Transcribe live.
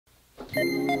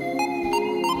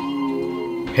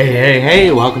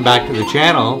Hey, welcome back to the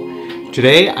channel.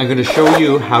 Today I'm going to show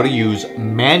you how to use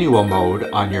manual mode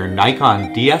on your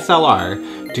Nikon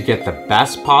DSLR to get the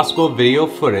best possible video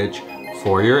footage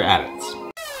for your edits.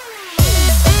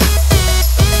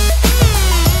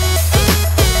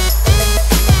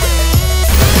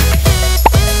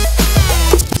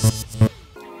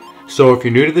 So if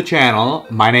you're new to the channel,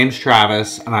 my name's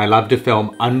Travis and I love to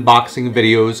film unboxing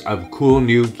videos of cool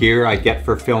new gear I get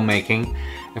for filmmaking.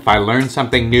 If I learn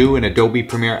something new in Adobe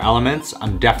Premiere Elements,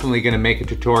 I'm definitely going to make a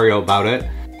tutorial about it.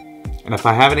 And if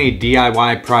I have any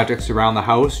DIY projects around the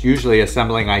house, usually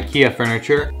assembling IKEA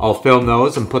furniture, I'll film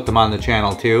those and put them on the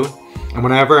channel too. And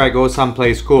whenever I go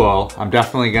someplace cool, I'm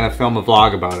definitely going to film a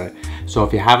vlog about it. So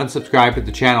if you haven't subscribed to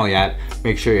the channel yet,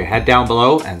 make sure you head down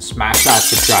below and smash that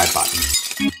subscribe button.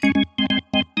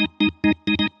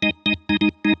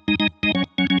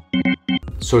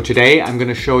 So today I'm going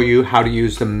to show you how to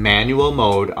use the manual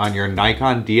mode on your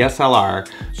Nikon DSLR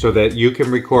so that you can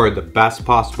record the best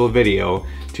possible video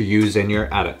to use in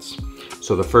your edits.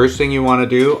 So the first thing you want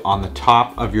to do on the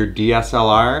top of your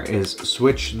DSLR is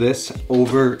switch this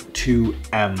over to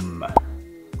M.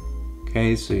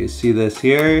 Okay, so you see this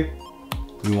here,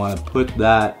 you want to put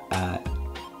that at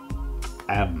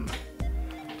M.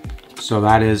 So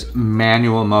that is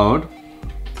manual mode.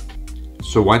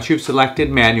 So once you've selected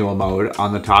manual mode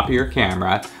on the top of your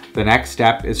camera, the next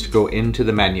step is to go into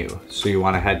the menu. So you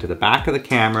want to head to the back of the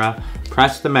camera,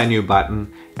 press the menu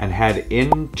button, and head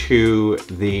into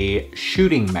the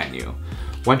shooting menu.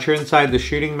 Once you're inside the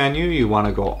shooting menu, you want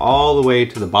to go all the way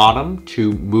to the bottom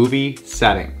to movie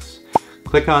settings.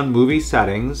 Click on movie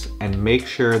settings and make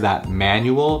sure that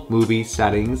manual movie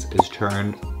settings is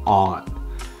turned on.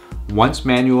 Once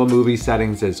manual movie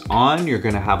settings is on, you're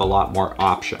going to have a lot more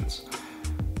options.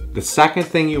 The second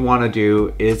thing you want to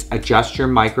do is adjust your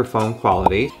microphone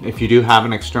quality. If you do have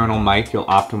an external mic, you'll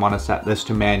often want to set this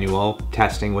to manual,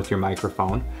 testing with your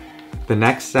microphone. The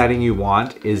next setting you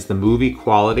want is the movie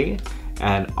quality,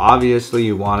 and obviously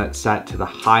you want it set to the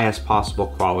highest possible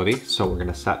quality, so we're going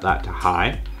to set that to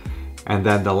high. And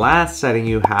then the last setting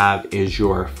you have is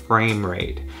your frame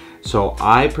rate. So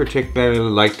I particularly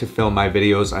like to film my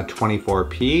videos at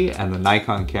 24p, and the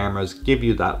Nikon cameras give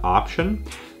you that option.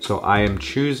 So I am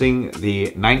choosing the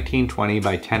 1920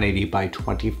 by 1080 by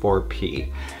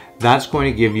 24p. That's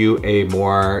going to give you a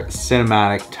more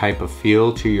cinematic type of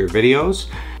feel to your videos.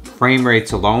 Frame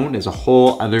rates alone is a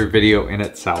whole other video in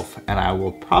itself, and I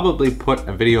will probably put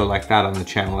a video like that on the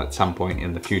channel at some point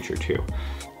in the future too.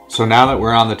 So now that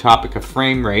we're on the topic of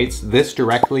frame rates, this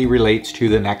directly relates to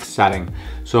the next setting.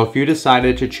 So if you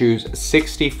decided to choose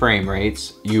 60 frame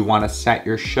rates, you want to set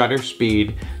your shutter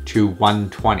speed to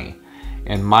 120.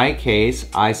 In my case,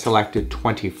 I selected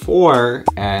 24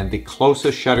 and the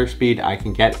closest shutter speed I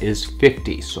can get is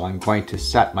 50. So I'm going to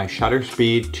set my shutter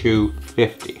speed to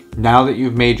 50. Now that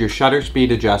you've made your shutter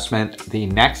speed adjustment, the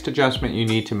next adjustment you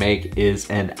need to make is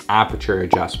an aperture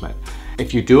adjustment.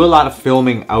 If you do a lot of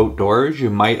filming outdoors, you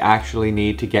might actually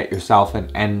need to get yourself an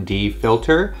ND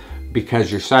filter because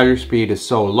your shutter speed is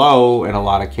so low, in a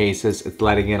lot of cases, it's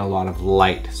letting in a lot of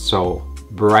light. So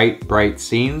bright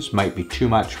scenes might be too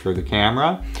much for the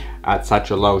camera at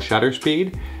such a low shutter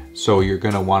speed. So you're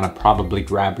gonna wanna probably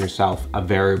grab yourself a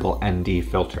variable ND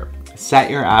filter.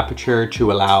 Set your aperture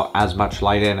to allow as much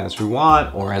light in as you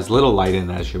want or as little light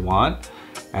in as you want.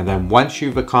 And then once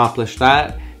you've accomplished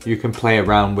that, you can play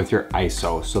around with your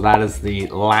ISO. So that is the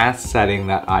last setting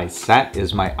that I set,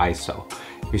 is my ISO.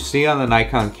 You see on the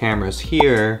Nikon cameras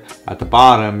here at the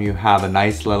bottom, you have a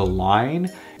nice little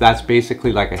line. That's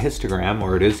basically like a histogram,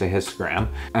 or it is a histogram.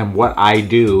 And what I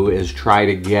do is try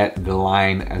to get the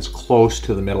line as close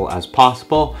to the middle as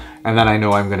possible. And then I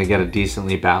know I'm gonna get a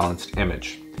decently balanced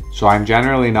image. So I'm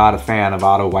generally not a fan of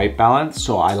auto white balance.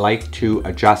 So I like to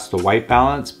adjust the white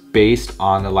balance based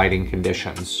on the lighting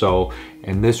conditions. So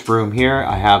in this room here,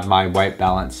 I have my white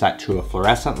balance set to a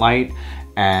fluorescent light.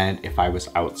 And if I was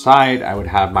outside, I would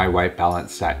have my white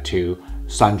balance set to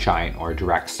sunshine or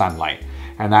direct sunlight.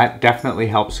 And that definitely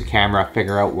helps the camera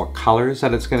figure out what colors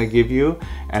that it's going to give you.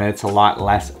 And it's a lot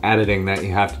less editing that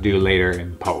you have to do later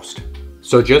in post.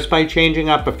 So just by changing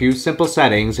up a few simple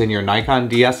settings in your Nikon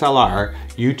DSLR,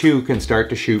 you too can start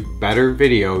to shoot better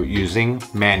video using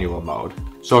manual mode.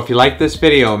 So if you like this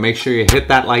video, make sure you hit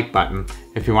that like button.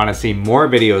 If you want to see more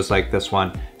videos like this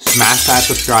one, smash that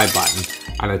subscribe button.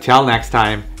 And until next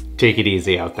time, take it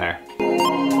easy out there.